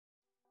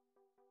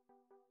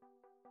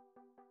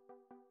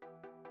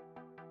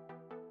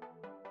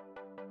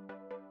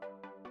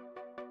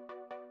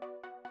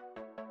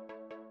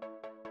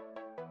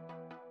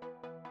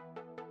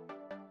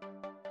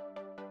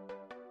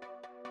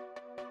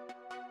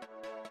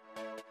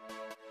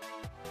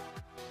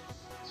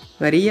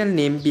Real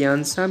name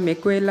Bianca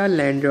Michaela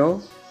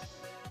Landro.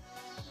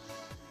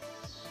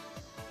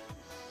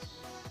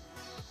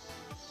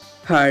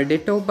 Her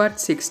date of birth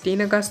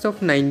 16 August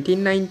of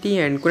 1990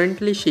 and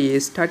currently she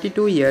is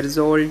 32 years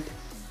old.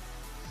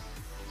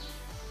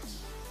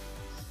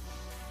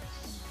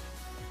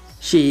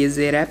 She is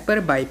a rapper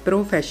by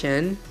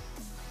profession.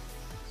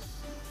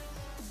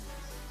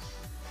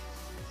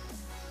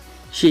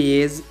 She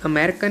is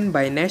American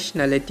by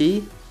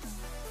nationality.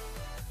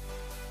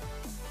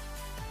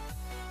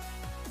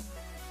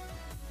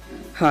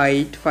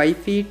 Height 5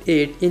 feet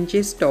 8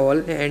 inches tall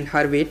and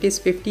her weight is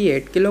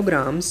 58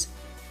 kilograms.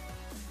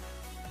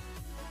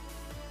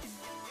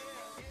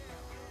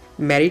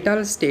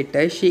 Marital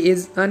status, she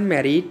is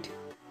unmarried.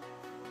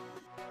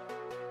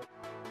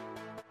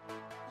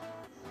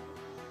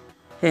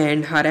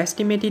 And her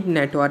estimated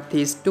net worth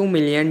is $2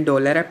 million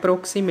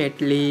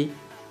approximately.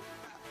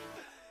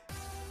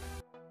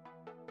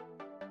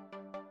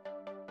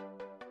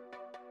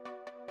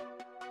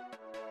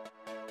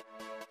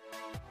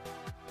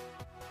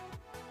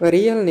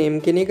 Real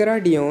name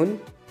Kinigra Deon.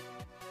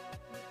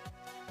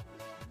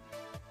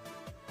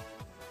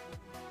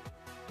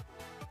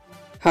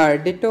 Her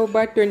date of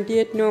birth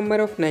 28 November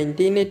of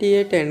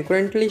 1988 and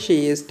currently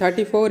she is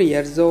 34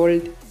 years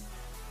old.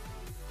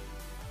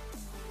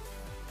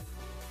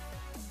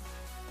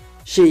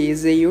 She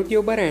is a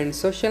YouTuber and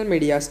social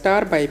media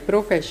star by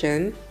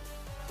profession.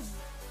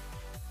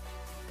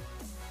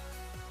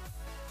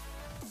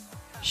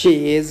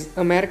 She is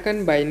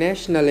American by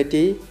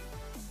nationality.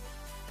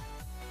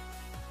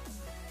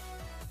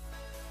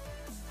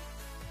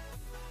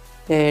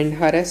 And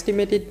her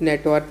estimated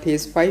net worth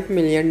is $5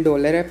 million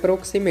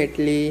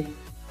approximately.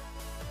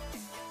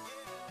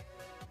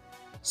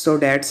 So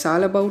that's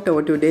all about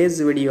our today's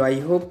video.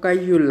 I hope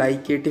guys you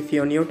like it. If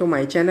you're new to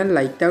my channel,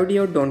 like the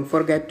video, don't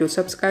forget to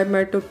subscribe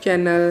my YouTube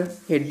channel.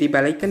 Hit the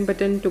bell icon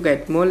button to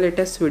get more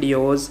latest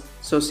videos.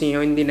 So see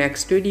you in the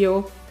next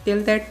video.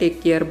 Till that,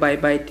 take care. Bye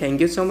bye.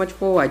 Thank you so much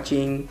for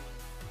watching.